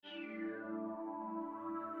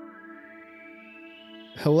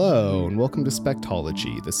Hello, and welcome to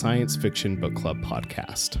Spectology, the science fiction book club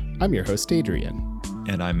podcast. I'm your host, Adrian.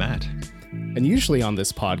 And I'm Matt. And usually on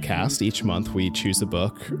this podcast, each month we choose a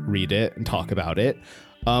book, read it, and talk about it.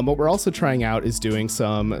 What we're also trying out is doing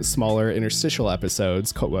some smaller interstitial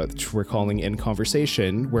episodes, which we're calling In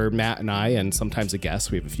Conversation, where Matt and I, and sometimes a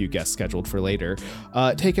guest, we have a few guests scheduled for later,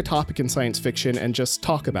 take a topic in science fiction and just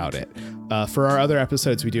talk about it. For our other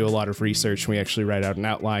episodes, we do a lot of research and we actually write out an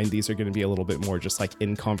outline. These are going to be a little bit more just like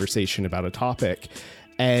in conversation about a topic.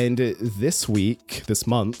 And this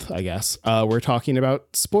month, I guess, we're talking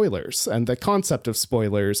about spoilers and the concept of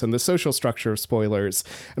spoilers and the social structure of spoilers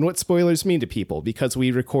and what spoilers mean to people, because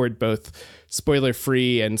we record both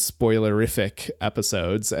spoiler-free and spoilerific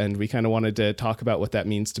episodes. And we kind of wanted to talk about what that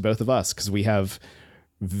means to both of us, because we have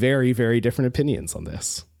very, very different opinions on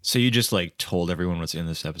this. So you just like told everyone what's in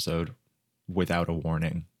this episode without a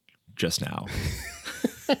warning just now.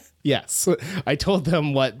 Yes, I told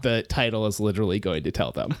them what the title is literally going to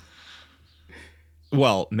tell them.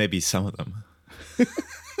 Well, maybe some of them.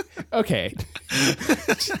 Okay.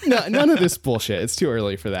 No, none of this bullshit. It's too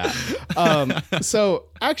early for that. So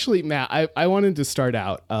actually, Matt, I wanted to start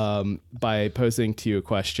out by posing to you a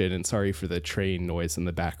question, and sorry for the train noise in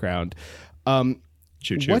the background.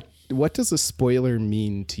 Choo-choo. What does a spoiler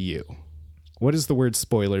mean to you? What does the word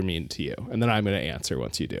spoiler mean to you? And then I'm going to answer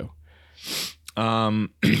once you do.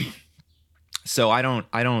 So I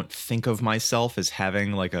don't think of myself as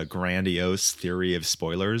having like a grandiose theory of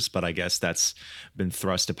spoilers, but I guess that's been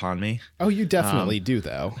thrust upon me. Oh, you definitely do,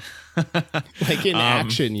 though. Like in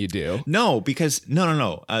action, you do. No, because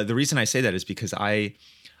no. The reason I say that is because I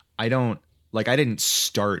didn't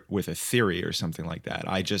start with a theory or something like that.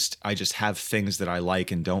 I just have things that I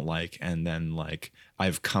like and don't like, and then like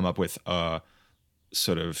I've come up with a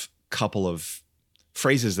sort of couple of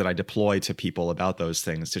phrases that I deploy to people about those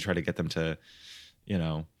things to try to get them to,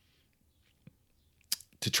 to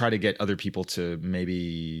try to get other people to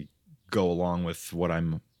maybe go along with what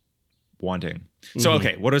I'm wanting. Mm-hmm. So,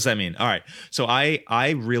 okay, what does that mean? All right. So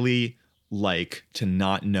I really like to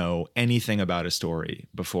not know anything about a story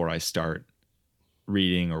before I start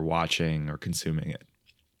reading or watching or consuming it.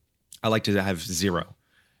 I like to have zero.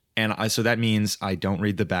 And so that means I don't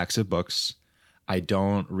read the backs of books. I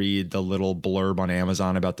don't read the little blurb on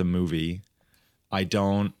Amazon about the movie. I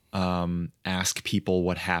don't ask people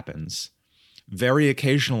what happens. Very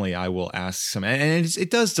occasionally, I will ask some, and it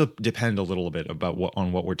does depend a little bit about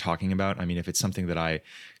on what we're talking about. I mean, if it's something that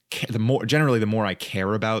the more I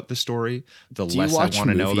care about the story, the less I want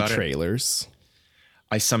to know about trailers?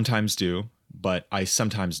 I sometimes do, but I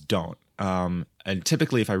sometimes don't. And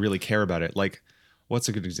typically, if I really care about it, like, what's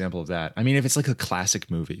a good example of that? I mean, if it's like a classic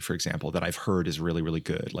movie, for example, that I've heard is really, really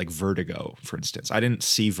good, like Vertigo, for instance. I didn't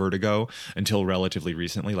see Vertigo until relatively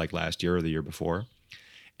recently, like last year or the year before.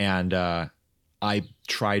 And I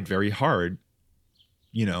tried very hard,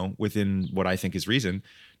 within what I think is reason,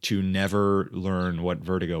 to never learn what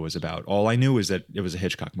Vertigo was about. All I knew is that it was a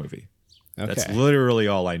Hitchcock movie. Okay. That's literally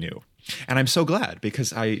all I knew. And I'm so glad,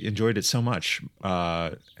 because I enjoyed it so much.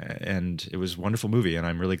 And it was a wonderful movie. And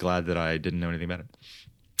I'm really glad that I didn't know anything about it.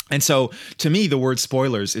 And so to me, the word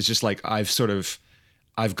spoilers is just like I've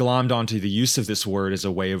glommed onto the use of this word as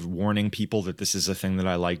a way of warning people that this is a thing that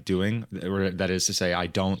I like doing. Or that is to say, I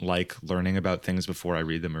don't like learning about things before I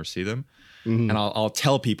read them or see them. Mm-hmm. And I'll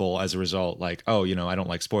tell people as a result, like, oh, I don't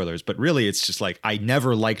like spoilers. But really, it's just like I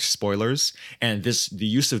never liked spoilers. And the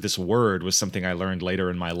use of this word was something I learned later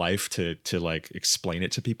in my life to like explain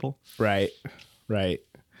it to people. Right.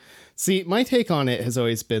 See, my take on it has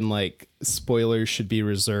always been like spoilers should be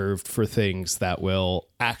reserved for things that will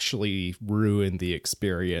actually ruin the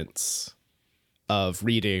experience of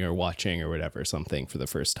reading or watching or whatever, something for the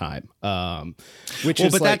first time. Yeah,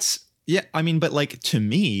 I mean, but like to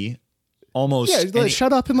me, almost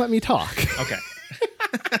shut up and let me talk. Okay.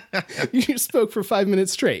 You spoke for 5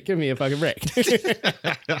 minutes straight. Give me a fucking break.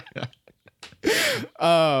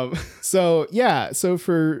 So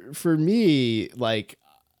for me, like,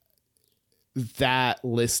 that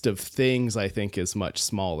list of things I think is much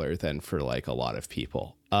smaller than for like a lot of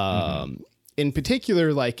people. In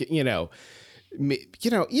particular, like, even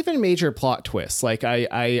major plot twists. Like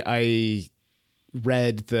I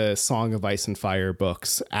read the Song of Ice and Fire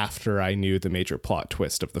books after I knew the major plot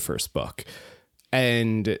twist of the first book.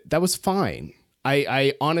 And that was fine.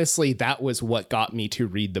 I honestly, that was what got me to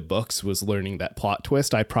read the books, was learning that plot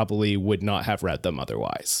twist. I probably would not have read them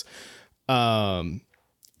otherwise. So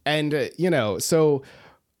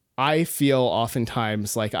I feel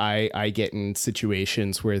oftentimes like I get in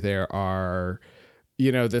situations where there are,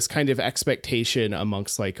 this kind of expectation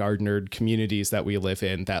amongst like our nerd communities that we live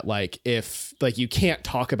in that like if like you can't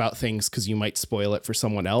talk about things because you might spoil it for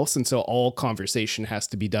someone else. And so all conversation has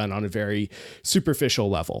to be done on a very superficial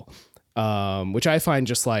level, which I find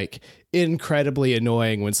just like incredibly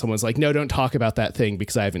annoying when someone's like, no, don't talk about that thing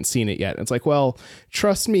because I haven't seen it yet. And it's like, well,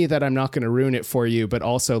 trust me that I'm not going to ruin it for you. But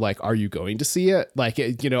also like, are you going to see it? Like,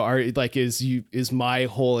 is my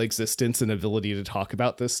whole existence and ability to talk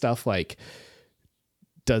about this stuff like,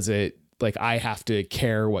 does it like I have to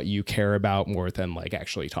care what you care about more than like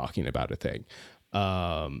actually talking about a thing,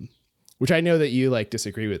 which I know that you like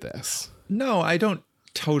disagree with this. No, I don't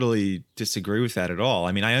totally disagree with that at all.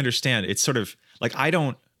 I mean, I understand it's sort of like I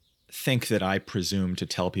don't think that I presume to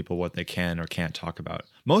tell people what they can or can't talk about.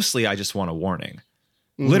 Mostly I just want a warning.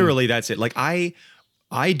 Literally, that's it. Like I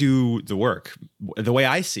do the work. The way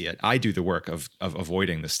I see it, I do the work of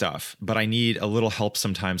avoiding the stuff, but I need a little help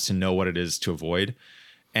sometimes to know what it is to avoid.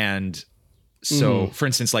 And so, for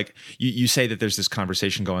instance, like you say that there's this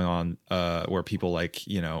conversation going on where people like,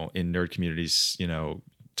 in nerd communities,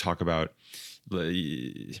 talk about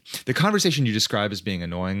the conversation you describe as being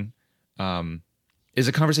annoying is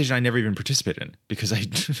a conversation I never even participate in because I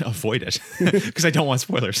avoid it because I don't want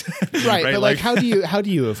spoilers. Right. But like, how do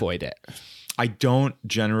you avoid it? I don't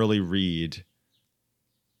generally read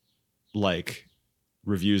like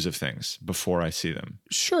reviews of things before I see them.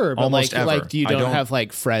 Sure, but almost ever. Like you don't have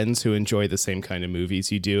like friends who enjoy the same kind of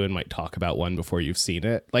movies you do and might talk about one before you've seen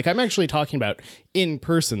it. Like I'm actually talking about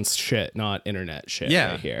in-person shit, not internet shit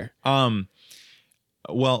right here.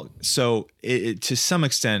 Well, so to some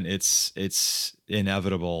extent it's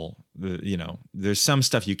inevitable. There's some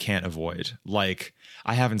stuff you can't avoid. Like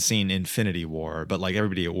I haven't seen Infinity War, but like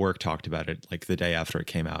everybody at work talked about it like the day after it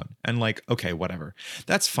came out. And like, okay, whatever.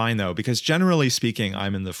 That's fine though, because generally speaking,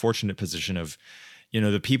 I'm in the fortunate position of,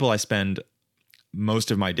 the people I spend most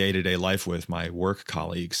of my day-to-day life with, my work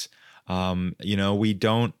colleagues, we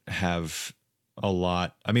don't have a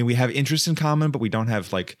lot. I mean, we have interests in common, but we don't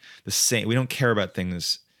have like the same, we don't care about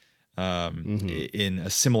things in a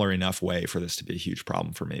similar enough way for this to be a huge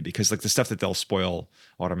problem for me, because like the stuff that they'll spoil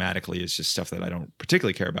automatically is just stuff that I don't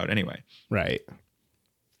particularly care about anyway. Right.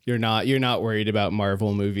 You're not worried about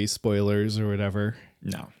Marvel movie spoilers or whatever.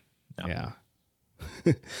 No. Yeah.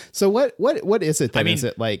 So what is it then? I mean, is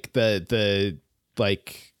it like the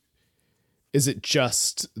like, is it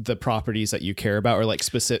just the properties that you care about, or like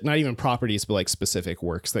specific, not even properties, but like specific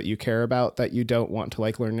works that you care about that you don't want to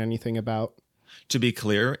like learn anything about? To be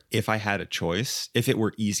clear, if I had a choice, if it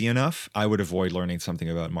were easy enough, I would avoid learning something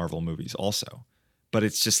about Marvel movies also. But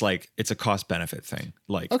it's just like, it's a cost benefit thing.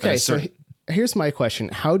 Like, okay, so here's my question.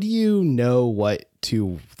 How do you know what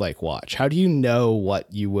to like watch? How do you know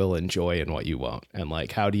what you will enjoy and what you won't? And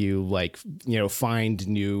like, how do you like, find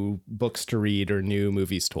new books to read or new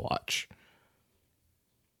movies to watch?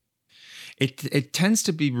 It tends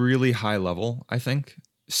to be really high level, I think.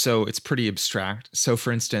 So it's pretty abstract. So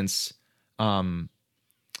for instance, we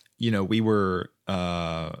were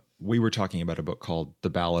talking about a book called The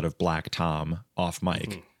Ballad of Black Tom off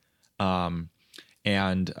mic. I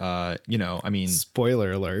mean,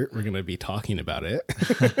 spoiler alert, we're going to be talking about it.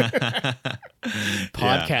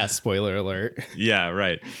 Podcast spoiler alert. Yeah,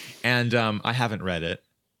 right. And I haven't read it.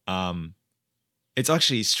 It's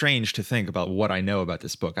actually strange to think about what I know about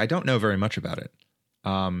this book. I don't know very much about it.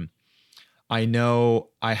 I know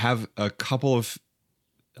I have a couple of,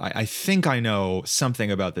 I think I know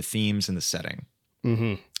something about the themes and the setting.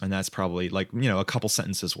 And that's probably like, a couple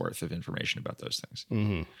sentences worth of information about those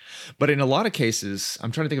things. But in a lot of cases,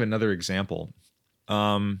 I'm trying to think of another example.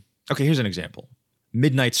 Okay, here's an example.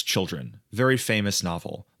 Midnight's Children, very famous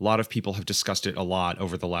novel. A lot of people have discussed it a lot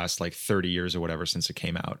over the last like 30 years or whatever since it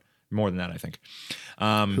came out. More than that, I think.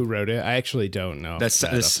 Who wrote it? I actually don't know. That's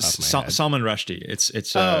Salman Rushdie.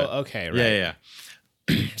 It's okay, right. Yeah.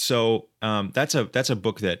 So that's a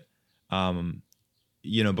book that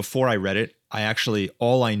before I read it,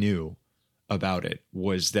 all I knew about it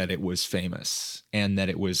was that it was famous and that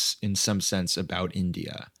it was in some sense about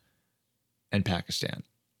India and Pakistan.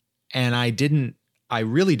 And I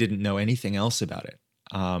really didn't know anything else about it.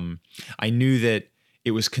 I knew that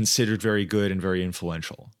it was considered very good and very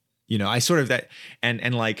influential. I sort of that,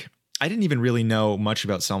 and like, I didn't even really know much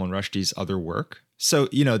about Salman Rushdie's other work. So,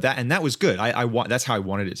 that was good. That's how I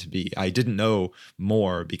wanted it to be. I didn't know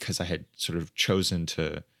more because I had sort of chosen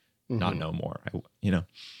to not know more,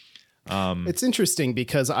 It's interesting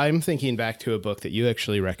because I'm thinking back to a book that you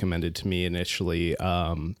actually recommended to me initially,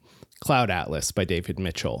 Cloud Atlas by David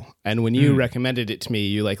Mitchell. And when you recommended it to me,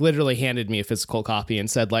 you like literally handed me a physical copy and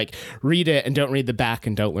said like, read it and don't read the back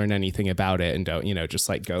and don't learn anything about it and don't, just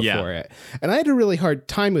like go for it. And I had a really hard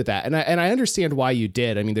time with that. And I understand why you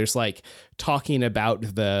did. I mean, there's like talking about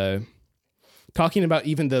even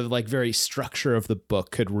the like very structure of the book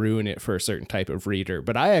could ruin it for a certain type of reader.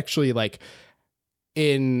 But I actually like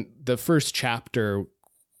in the first chapter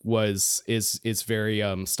is very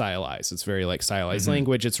stylized. It's very like stylized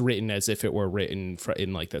language. It's written as if it were written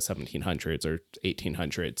in like the 1700s or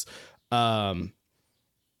 1800s.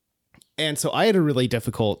 And so I had a really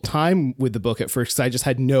difficult time with the book at first because I just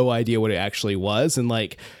had no idea what it actually was. And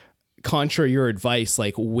like, contrary to your advice,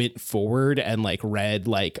 like went forward and like read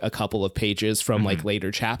like a couple of pages from like later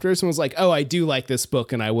chapters and was like, oh, I do like this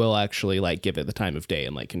book and I will actually like give it the time of day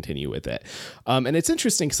and like continue with it. And it's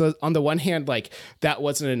interesting because on the one hand, like that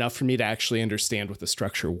wasn't enough for me to actually understand what the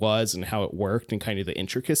structure was and how it worked and kind of the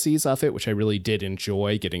intricacies of it, which I really did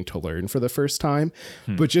enjoy getting to learn for the first time.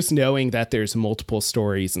 But just knowing that there's multiple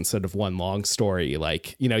stories instead of one long story,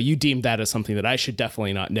 like, you deemed that as something that I should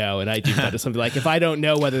definitely not know. And I deemed that as something like, if I don't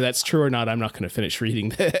know whether that's true or not, I'm not going to finish reading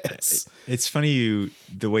this. It's funny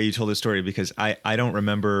the way you told the story, because I don't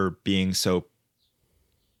remember being so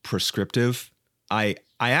prescriptive. I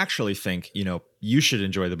actually think, you should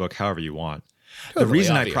enjoy the book however you want. Totally, the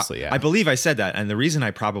reason I believe I said that, and the reason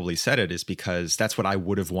I probably said it is because that's what I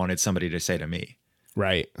would have wanted somebody to say to me.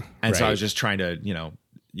 Right. And so I was just trying to,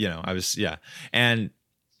 I was, yeah. And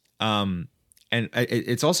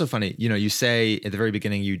it's also funny, you say at the very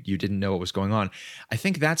beginning you didn't know what was going on. I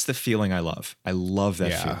think that's the feeling I love. I love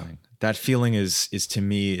that feeling. That feeling is to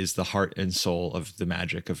me is the heart and soul of the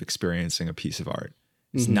magic of experiencing a piece of art.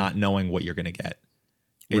 It's not knowing what you're going to get.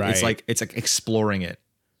 It's like exploring it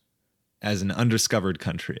as an undiscovered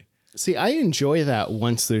country. See, I enjoy that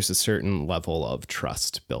once there's a certain level of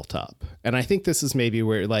trust built up. And I think this is maybe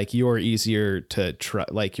where like you're easier to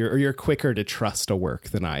trust, like you're quicker to trust a work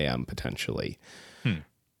than I am potentially.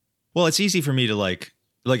 Well, it's easy for me to like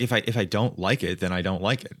if I don't like it, then I don't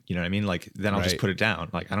like it. You know what I mean? Like then I'll just put it down.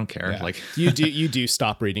 Like I don't care. Yeah. Like you do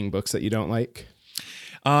stop reading books that you don't like?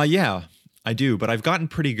 Yeah, I do, but I've gotten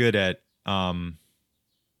pretty good at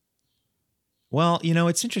well,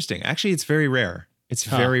 it's interesting. Actually, it's very rare. It's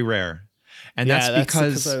very rare. And that's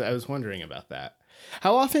because I was wondering about that.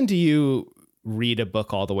 How often do you read a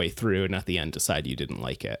book all the way through and at the end decide you didn't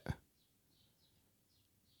like it?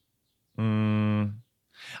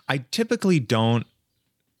 I typically don't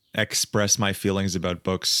express my feelings about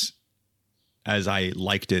books as I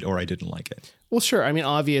liked it or I didn't like it. Well, sure. I mean,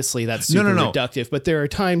 obviously that's super reductive, but there are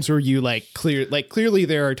times where you clearly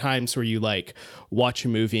there are times where you like watch a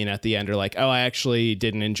movie and at the end are like, oh, I actually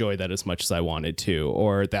didn't enjoy that as much as I wanted to,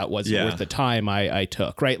 or that wasn't worth the time I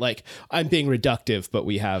took, right? Like I'm being reductive, but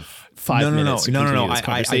we have 5 minutes to continue this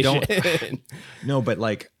conversation. I don't. No, but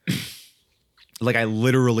like I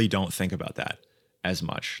literally don't think about that as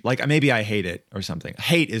much. Like maybe I hate it or something.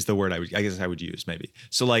 Hate is the word I guess I would use maybe.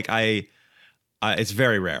 So like it's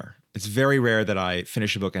very rare. It's very rare that I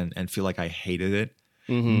finish a book and feel like I hated it.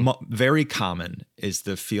 Very common is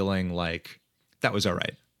the feeling like that was all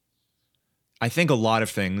right. I think a lot of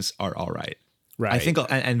things are all right. Right. I think,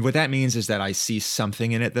 and what that means is that I see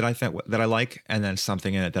something in it that I think that I like, and then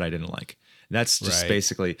something in it that I didn't like. That's just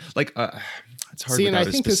basically like it's hard. See, and I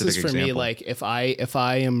think this is for me. Like if I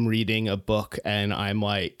am reading a book and I'm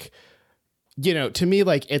like, to me,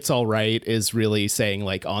 like it's all right is really saying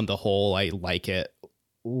like on the whole I like it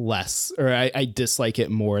less, or I dislike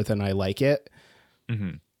it more than I like it.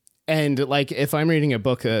 And like if I'm reading a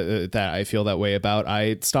book that I feel that way about,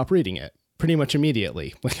 I stop reading it pretty much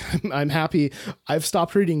immediately. Like I'm happy. I've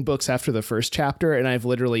stopped reading books after the first chapter, and I've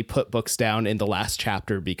literally put books down in the last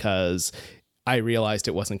chapter because I realized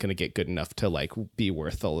it wasn't going to get good enough to like be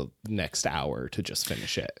worth the next hour to just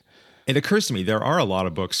finish it. It occurs to me there are a lot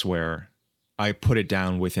of books where I put it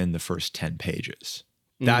down within the first 10 pages.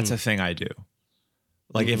 That's a thing I do.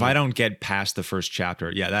 Like if I don't get past the first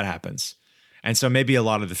chapter, that happens. And so maybe a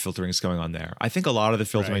lot of the filtering is going on there. I think a lot of the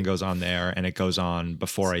filtering goes on there, and it goes on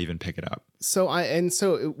before I even pick it up. So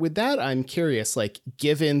with that, I'm curious, like,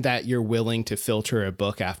 given that you're willing to filter a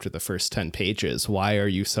book after the first 10 pages, why are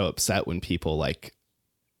you so upset when people like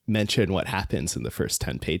mention what happens in the first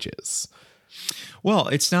 10 pages? Well,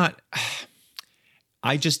 it's not,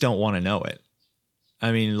 I just don't want to know it.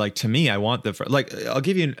 I mean, like to me, I want I'll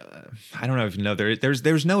give you, I don't know if you know,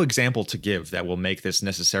 there's no example to give that will make this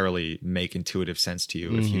necessarily make intuitive sense to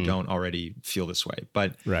you if you don't already feel this way.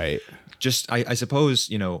 But just, I suppose,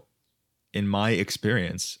 in my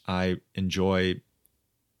experience, I enjoy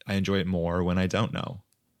it more when I don't know.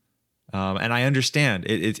 And I understand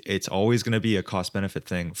it's always going to be a cost benefit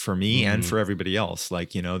thing for me and for everybody else.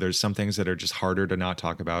 Like, there's some things that are just harder to not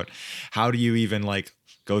talk about. How do you even like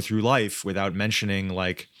go through life without mentioning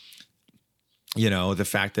like, the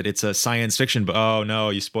fact that it's a science fiction book? Oh no,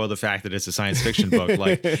 you spoil the fact that it's a science fiction book.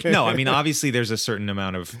 Like, no, I mean, obviously there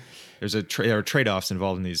are trade-offs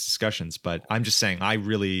involved in these discussions, but I'm just saying, I've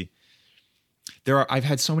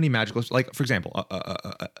had so many magical, like, for example,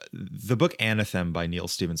 the book Anathem by Neil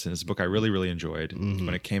Stephenson is a book I really, really enjoyed.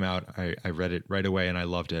 When it came out, I read it right away and I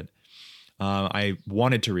loved it. I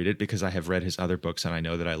wanted to read it because I have read his other books and I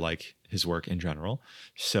know that I like his work in general.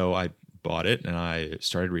 So I bought it and I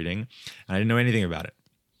started reading and I didn't know anything about it.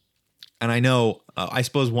 And I know, I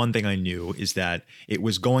suppose one thing I knew is that it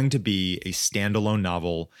was going to be a standalone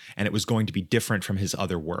novel and it was going to be different from his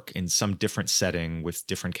other work in some different setting with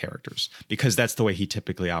different characters, because that's the way he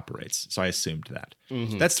typically operates. So I assumed that.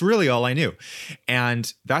 That's really all I knew.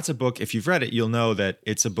 And that's a book, if you've read it, you'll know that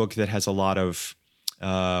it's a book that has a lot of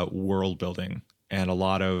world building and a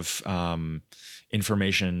lot of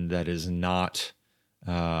information that is not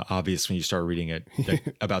obvious when you start reading it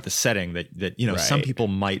about the setting that right. Some people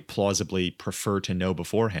might plausibly prefer to know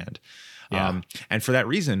beforehand. Yeah. And for that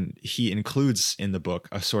reason, he includes in the book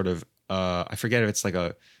a sort of I forget if it's like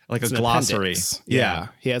a glossary. Yeah.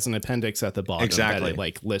 He has an appendix at the bottom exactly. that it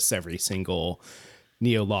like lists every single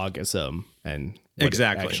neologism and what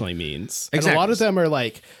exactly. it actually means. Exactly. And a lot of them are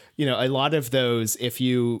like, a lot of those, if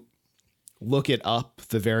you look it up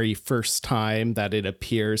the very first time that it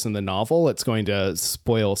appears in the novel, it's going to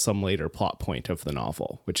spoil some later plot point of the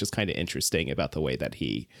novel, which is kind of interesting about the way that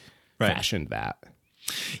he fashioned that.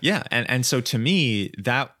 Yeah. And so to me,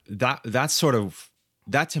 that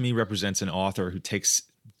to me represents an author who takes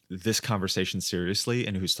this conversation seriously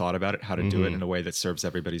and who's thought about it, how to do it in a way that serves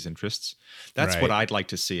everybody's interests. That's what I'd like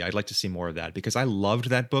to see. I'd like to see more of that, because I loved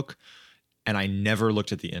that book and I never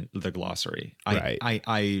looked at the glossary.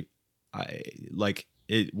 I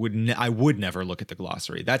would never look at the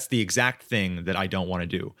glossary. That's the exact thing that I don't want to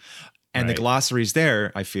do. And the glossary's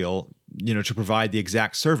there, I feel, to provide the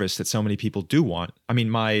exact service that so many people do want. I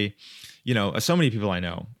mean, so many people I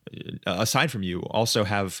know, aside from you, also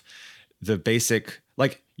have the basic,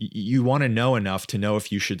 like, you want to know enough to know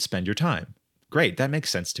if you should spend your time. Great. That makes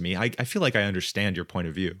sense to me. I feel like I understand your point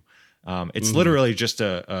of view. It's literally just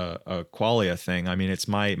a qualia thing. I mean, it's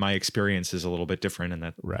my experience is a little bit different in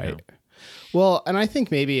that. Right. Well, and I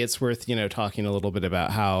think maybe it's worth, talking a little bit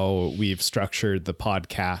about how we've structured the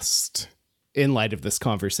podcast in light of this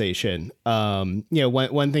conversation. One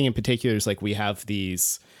thing in particular is like we have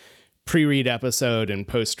these pre-read episode and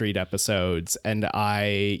post-read episodes. And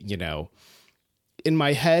I, in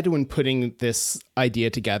my head, when putting this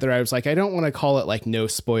idea together, I was like, I don't want to call it like no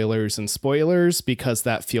spoilers and spoilers, because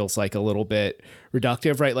that feels like a little bit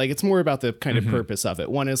reductive, right? Like it's more about the kind of purpose of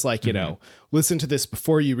it. One is like, listen to this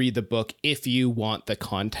before you read the book if you want the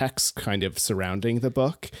context kind of surrounding the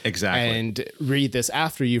book. Exactly. And read this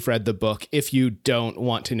after you've read the book if you don't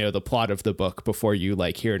want to know the plot of the book before you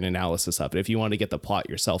like hear an analysis of it. If you want to get the plot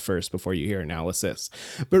yourself first before you hear analysis.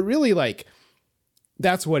 But really, like,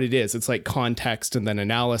 that's what it is. It's like context and then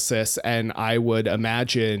analysis. And I would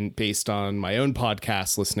imagine, based on my own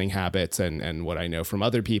podcast listening habits and what I know from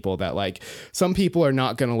other people, that like some people are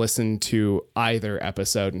not going to listen to either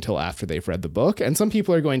episode until after they've read the book. And some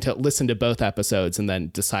people are going to listen to both episodes and then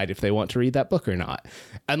decide if they want to read that book or not.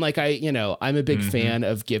 And like, I'm a big fan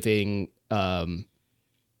of giving,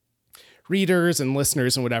 readers and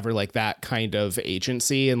listeners and whatever, like that kind of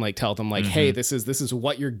agency, and like tell them like, hey, this is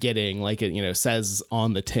what you're getting. Like it, says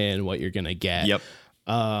on the tin what you're going to get. Yep.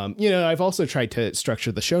 I've also tried to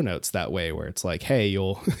structure the show notes that way, where it's like, hey,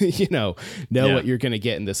 you'll, know what you're going to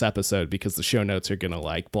get in this episode, because the show notes are going to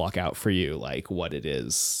like block out for you, like what it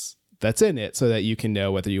is that's in it, so that you can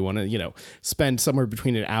know whether you want to, spend somewhere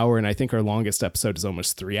between an hour, and I think our longest episode is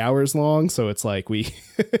almost 3 hours long. So it's like we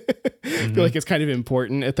feel like it's kind of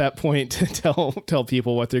important at that point to tell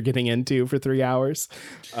people what they're getting into for 3 hours.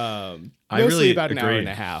 I really about an agree. hour and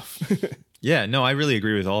a half. Yeah, no, I really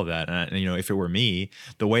agree with all of that. And, if it were me,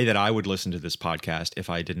 the way that I would listen to this podcast, if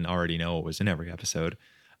I didn't already know what was in every episode,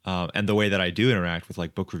 and the way that I do interact with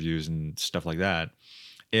like book reviews and stuff like that,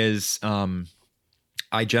 is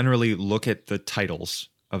I generally look at the titles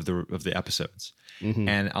of the episodes,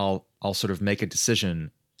 and I'll sort of make a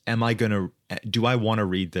decision. Do I want to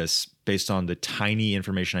read this based on the tiny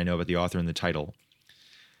information I know about the author and the title,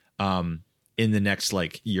 in the next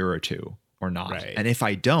like year or two or not? Right. And if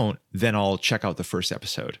I don't, then I'll check out the first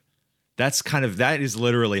episode. That is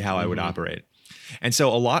literally how I would operate. And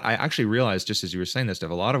so I actually realized, just as you were saying this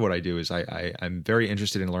stuff, a lot of what I do is I'm very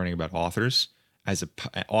interested in learning about authors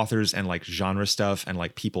authors and like genre stuff and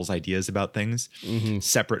like people's ideas about things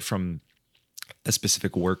separate from a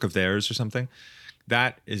specific work of theirs or something.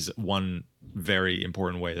 That is one very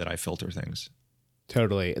important way that I filter things.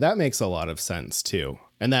 Totally. That makes a lot of sense too.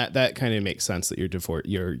 And that kind of makes sense that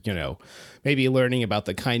you're, maybe learning about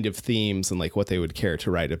the kind of themes and like what they would care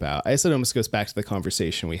to write about. I guess it almost goes back to the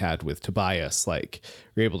conversation we had with Tobias. Like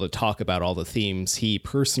you're able to talk about all the themes he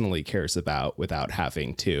personally cares about without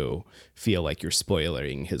having to feel like you're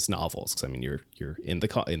spoiling his novels. 'Cause I mean, you're in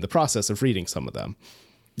the process of reading some of them.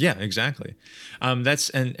 Yeah, exactly.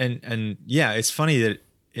 And yeah, it's funny that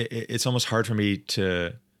it's almost hard for me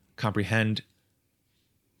to comprehend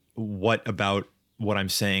what about what I'm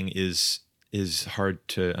saying is hard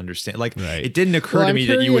to understand. Like right. It didn't occur to me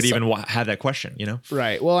that you would even have that question,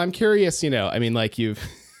 Right. Well, I'm curious, I mean, like you've,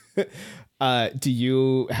 do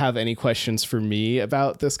you have any questions for me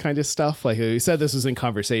about this kind of stuff? Like you said, this was in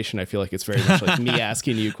conversation. I feel like it's very much like me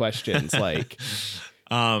asking you questions. Like,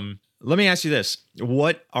 let me ask you this.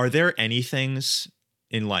 Are there any things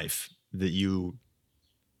in life that you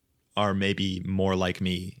are maybe more like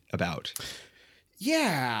me about?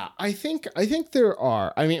 Yeah, I think there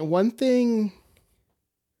are. I mean, one thing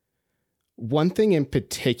in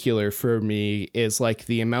particular for me is like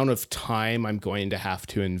the amount of time I'm going to have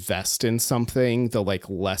to invest in something, the like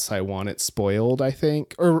less I want it spoiled, I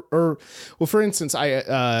think. Or well, for instance,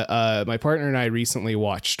 my partner and I recently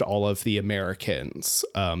watched all of The Americans,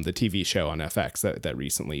 the TV show on FX that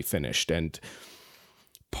recently finished. And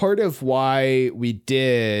part of why we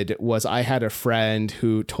did was I had a friend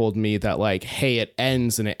who told me that like, hey, it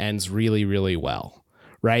ends and it ends really, really well.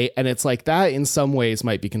 Right. And it's like that in some ways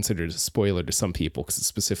might be considered a spoiler to some people because it's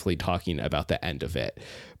specifically talking about the end of it.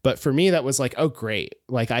 But for me, that was like, oh, great.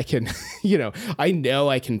 Like I can, I know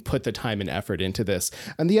I can put the time and effort into this.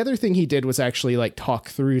 And the other thing he did was actually like talk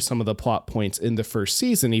through some of the plot points in the first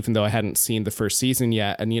season, even though I hadn't seen the first season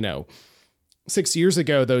yet. And, 6 years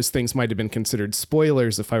ago, those things might have been considered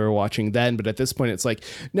spoilers if I were watching then. But at this point, it's like,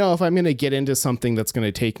 no, if I'm going to get into something that's going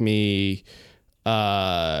to take me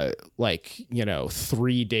 3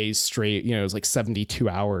 days straight, it's like 72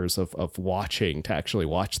 hours of watching to actually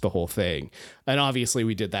watch the whole thing. And obviously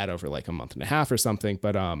we did that over like a month and a half or something.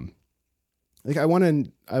 But like I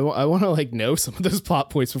want to like know some of those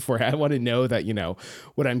plot points beforehand. I want to know that,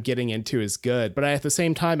 what I'm getting into is good. But at the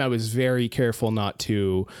same time, I was very careful not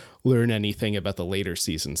to learn anything about the later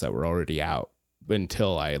seasons that were already out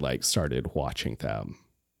until I like started watching them.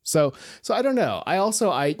 So I don't know.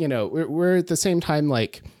 We're at the same time,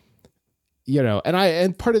 like,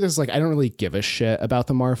 and part of this is like, I don't really give a shit about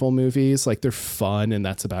the Marvel movies. Like they're fun and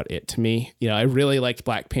that's about it to me. I really liked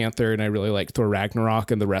Black Panther and I really liked Thor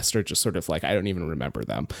Ragnarok and the rest are just sort of like, I don't even remember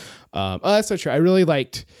them. That's not true. I really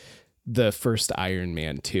liked the first Iron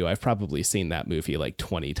Man too. I've probably seen that movie like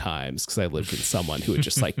 20 times because I lived with someone who would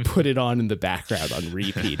just like put it on in the background on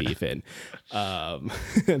repeat even.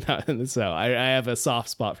 And so I have a soft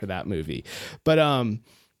spot for that movie. But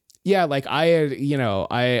yeah, like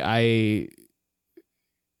I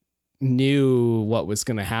knew what was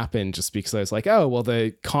going to happen just because I was like, oh, well,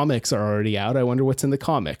 the comics are already out. I wonder what's in the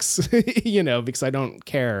comics, because I don't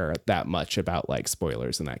care that much about like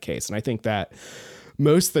spoilers in that case. And I think that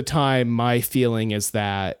most of the time my feeling is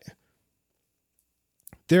that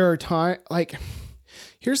there are times like,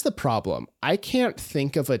 here's the problem. I can't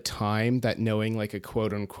think of a time that knowing like a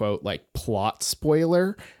quote unquote like plot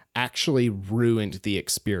spoiler actually ruined the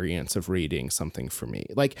experience of reading something for me.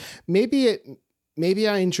 Like maybe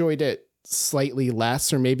I enjoyed it slightly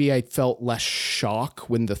less, or maybe I felt less shock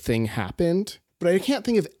when the thing happened. But I can't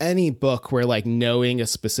think of any book where like knowing a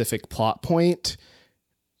specific plot point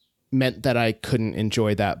meant that I couldn't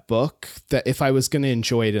enjoy that book, that if I was going to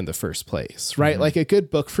enjoy it in the first place, right? Mm-hmm. Like a good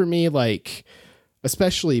book for me, like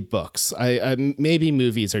especially books, I maybe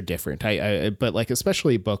movies are different. But like,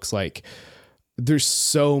 especially books, like there's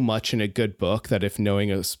so much in a good book that if knowing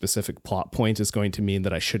a specific plot point is going to mean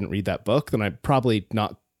that I shouldn't read that book, then I'm probably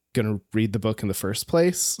not going to read the book in the first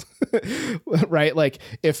place. Right? Like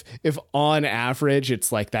if on average,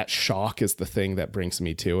 it's like that shock is the thing that brings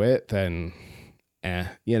me to it, then and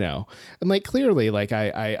like clearly like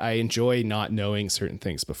I enjoy not knowing certain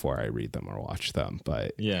things before I read them or watch them.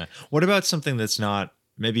 But yeah. What about something that's not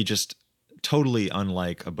maybe just totally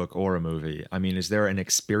unlike a book or a movie? I mean, is there an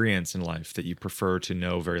experience in life that you prefer to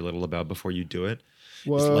know very little about before you do it?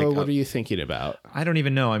 Well, like, what are you thinking about? I don't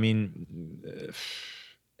even know. I mean,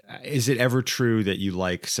 is it ever true that you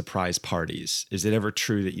like surprise parties? Is it ever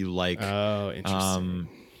true that you like, oh, interesting.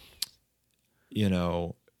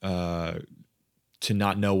 to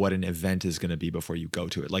not know what an event is going to be before you go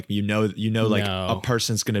to it. Like, like No. a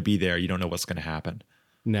person's going to be there. You don't know what's going to happen.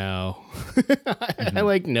 No. I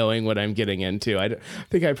like knowing what I'm getting into. I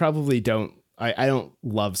think I probably don't. I don't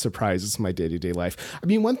love surprises in my day-to-day life. I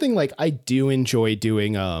mean, one thing, like, I do enjoy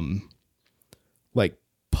doing like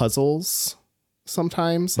puzzles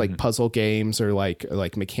sometimes, like puzzle games or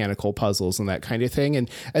like mechanical puzzles and that kind of thing.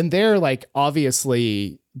 And they're like,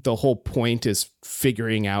 obviously the whole point is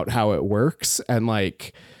figuring out how it works. And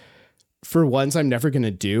like, for ones I'm never going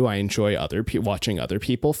to do, I enjoy watching other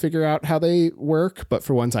people figure out how they work. But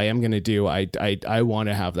for ones I am going to do, I want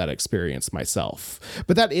to have that experience myself.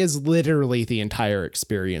 But that is literally the entire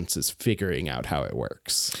experience, is figuring out how it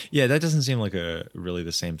works. Yeah, that doesn't seem like really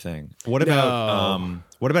the same thing. What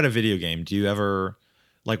about a video game? Do you ever,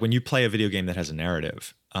 like, when you play a video game that has a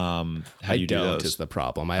narrative, how do you do those? Is the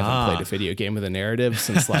problem. I haven't played a video game with a narrative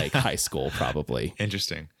since like high school, probably.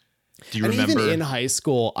 Interesting. Do you remember? remember? Even in high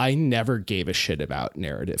school, I never gave a shit about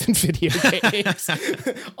narrative in video games.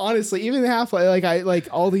 Honestly, even like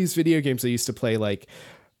all these video games I used to play, like,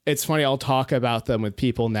 it's funny, I'll talk about them with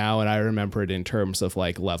people now and I remember it in terms of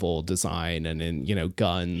like level design and in, you know,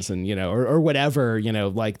 guns and, you know, or whatever, you know,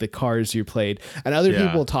 like the cars you played, and other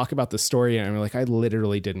people will talk about the story and I'm like, I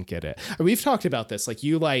literally didn't get it. And we've talked about this, like,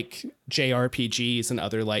 you like JRPGs and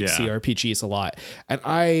other like CRPGs a lot, and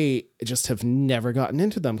I just have never gotten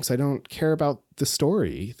into them because I don't care about the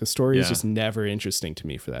story. The story is just never interesting to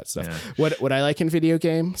me for that stuff. What I like in video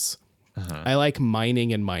games, I like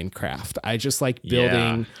mining in Minecraft. I just like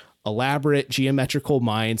building elaborate geometrical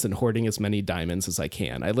mines and hoarding as many diamonds as I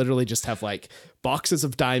can. I literally just have like boxes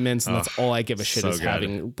of diamonds, and that's all I give a shit, is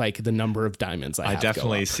having like the number of diamonds I have. I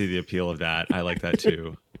definitely see the appeal of that. I like that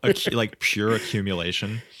too. Like pure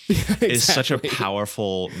accumulation is such a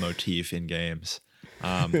powerful motif in games.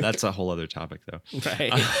 That's a whole other topic though.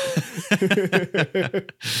 Right.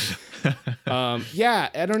 Yeah,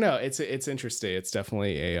 I don't know. It's interesting. It's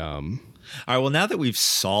definitely a All right. Well, now that we've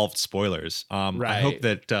solved spoilers, I hope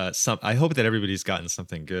that everybody's gotten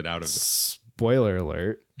something good out of it. Spoiler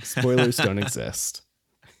alert. Spoilers don't exist.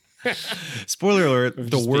 Spoiler alert,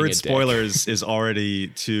 the word spoilers is already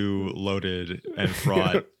too loaded and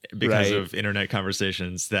fraught because of internet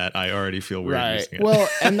conversations that I already feel weird using it. Well,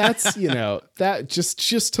 and that's, you know, that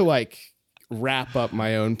just to like wrap up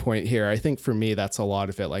my own point here, I think for me, that's a lot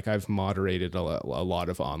of it. Like, I've moderated a lot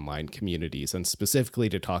of online communities, and specifically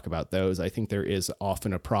to talk about those, I think there is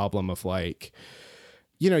often a problem of like,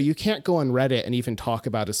 you know, you can't go on Reddit and even talk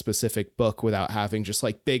about a specific book without having just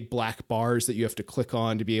like big black bars that you have to click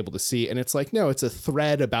on to be able to see. And it's like, no, it's a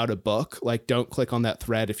thread about a book. Like, don't click on that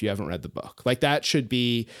thread if you haven't read the book. Like, that should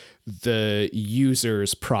be the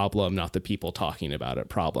user's problem, not the people talking about it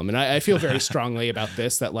problem. And I feel very strongly about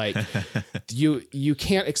this, that like you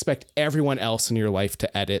can't expect everyone else in your life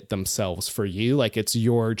to edit themselves for you. Like, it's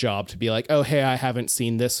your job to be like, oh, hey, I haven't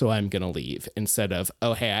seen this, so I'm going to leave, instead of,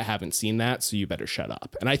 oh, hey, I haven't seen that, so you better shut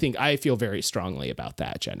up. And I feel very strongly about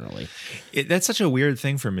that generally. That's such a weird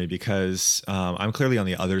thing for me because I'm clearly on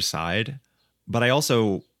the other side, but I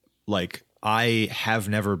also like, I have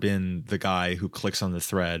never been the guy who clicks on the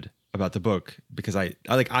thread about the book because I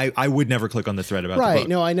would never click on the thread about the book. Right.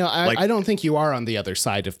 No, I know. I don't think you are on the other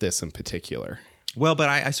side of this in particular. Well, but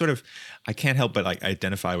I can't help but like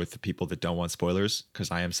identify with the people that don't want spoilers because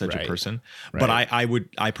I am such a person. Right.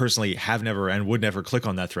 But I personally have never and would never click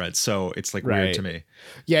on that thread. So it's like weird to me.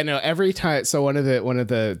 Yeah, no, every time. So one of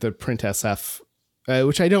the print SF,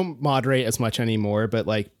 which I don't moderate as much anymore, but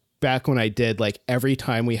like, back when I did, like, every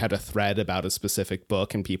time we had a thread about a specific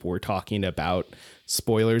book and people were talking about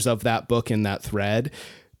spoilers of that book in that thread,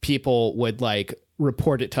 people would like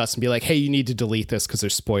report it to us and be like, hey, you need to delete this because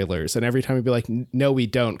there's spoilers. And every time we'd be like, no, we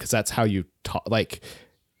don't, because that's how you talk. Like,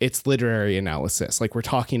 it's literary analysis. Like, we're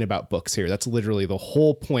talking about books here. That's literally the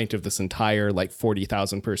whole point of this entire like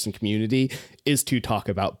 40,000 person community, is to talk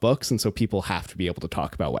about books. And so people have to be able to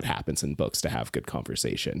talk about what happens in books to have good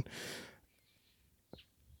conversation.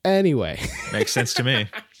 Anyway. Makes sense to me.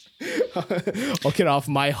 I'll get off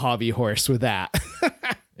my hobby horse with that.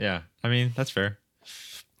 Yeah. I mean, that's fair.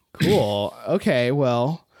 Cool. Okay.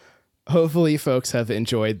 Well, hopefully folks have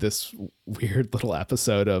enjoyed this weird little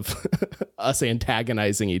episode of us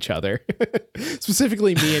antagonizing each other.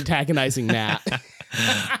 Specifically me antagonizing Matt.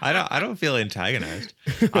 I don't feel antagonized.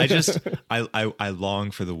 I long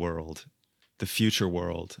for the world, the future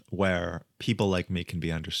world, where people like me can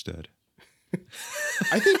be understood.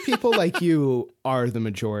 I think people like you are the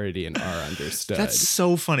majority and are understood. That's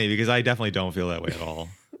so funny because I definitely don't feel that way at all.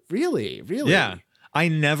 Really? Yeah. I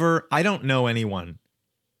don't know anyone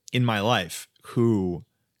in my life who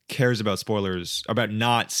cares about spoilers, about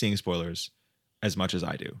not seeing spoilers as much as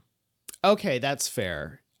I do. Okay, that's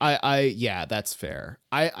fair. Yeah, that's fair.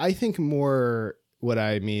 I think more what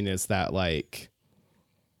I mean is that, like,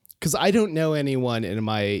 because I don't know anyone in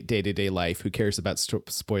my day-to-day life who cares about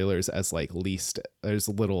spoilers as like least as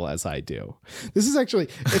little as I do. This is actually,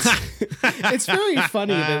 it's very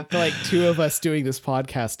funny that like two of us doing this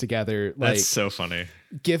podcast together. Like, that's so funny.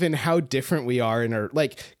 Given how different we are in our,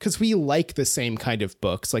 like, because we like the same kind of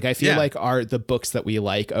books. Like, I feel like the books that we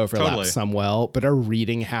like overlap somewhat, but our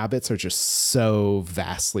reading habits are just so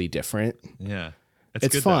vastly different. Yeah.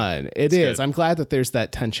 It's fun. It is. Good. I'm glad that there's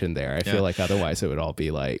that tension there. I feel like otherwise it would all be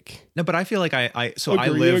like. No, but I feel like I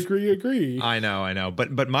agree. I know.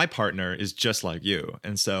 But my partner is just like you.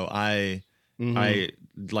 And so I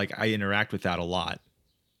interact with that a lot.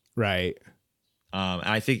 Right. And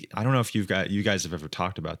I don't know if you guys have ever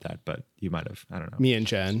talked about that, but you might have. I don't know. Me and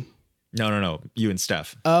Jen. No. You and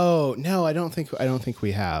Steph. Oh, no, I don't think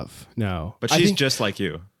we have. No. But she's just like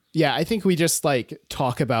you. Yeah, I think we just like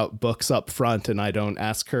talk about books up front, and I don't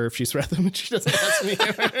ask her if she's read them, and she doesn't ask me.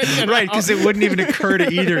 Right, because it wouldn't even occur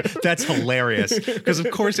to either. That's hilarious. Because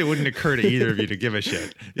of course it wouldn't occur to either of you to give a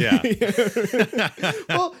shit. Yeah.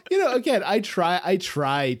 Well, again, I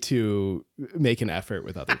try to make an effort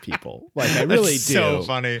with other people. Like I really do. So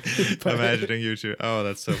funny. Imagining you two. Oh,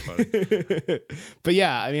 that's so funny. But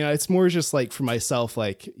yeah, I mean, it's more just like for myself.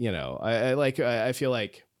 Like I feel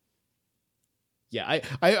like. Yeah,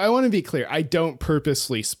 I want to be clear. I don't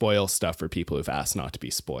purposely spoil stuff for people who've asked not to be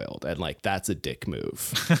spoiled. And like, that's a dick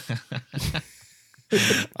move.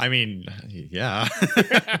 I mean, yeah,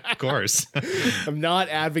 of course. I'm not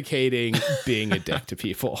advocating being a dick to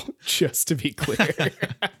people, just to be clear.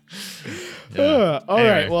 All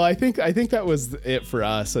right. Well, I think that was it for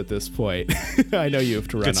us at this point. I know you have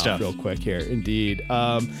to run off real quick here. Indeed.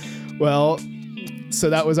 So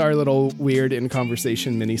that was our little weird in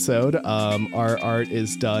conversation minisode. Our art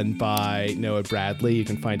is done by Noah Bradley. You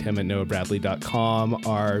can find him at noahbradley.com.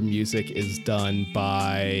 Our music is done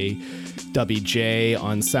by WJ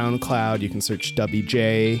on SoundCloud. You can search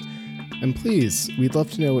WJ. And please, we'd love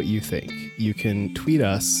to know what you think. You can tweet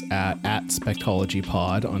us at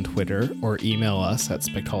spectologypod on Twitter or email us at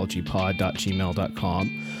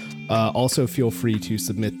spectologypod.gmail.com. Also, feel free to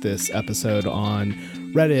submit this episode on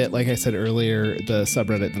Reddit. Like I said earlier, the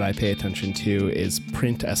subreddit that I pay attention to is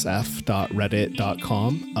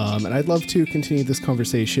printsf.reddit.com. And I'd love to continue this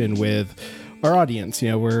conversation with our audience.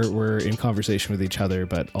 We're in conversation with each other,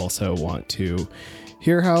 but also want to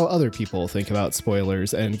hear how other people think about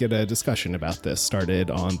spoilers and get a discussion about this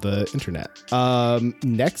started on the internet.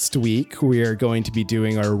 Next week, we are going to be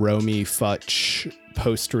doing our Romy Futch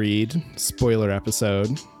post-read spoiler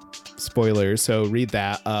episode. Spoilers, so read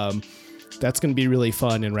that. That's going to be really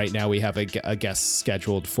fun, and right now we have a guest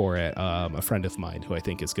scheduled for it, a friend of mine who I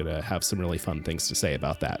think is going to have some really fun things to say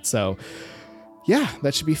about that. So, yeah,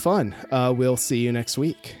 that should be fun. We'll see you next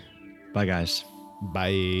week. Bye, guys.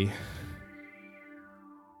 Bye.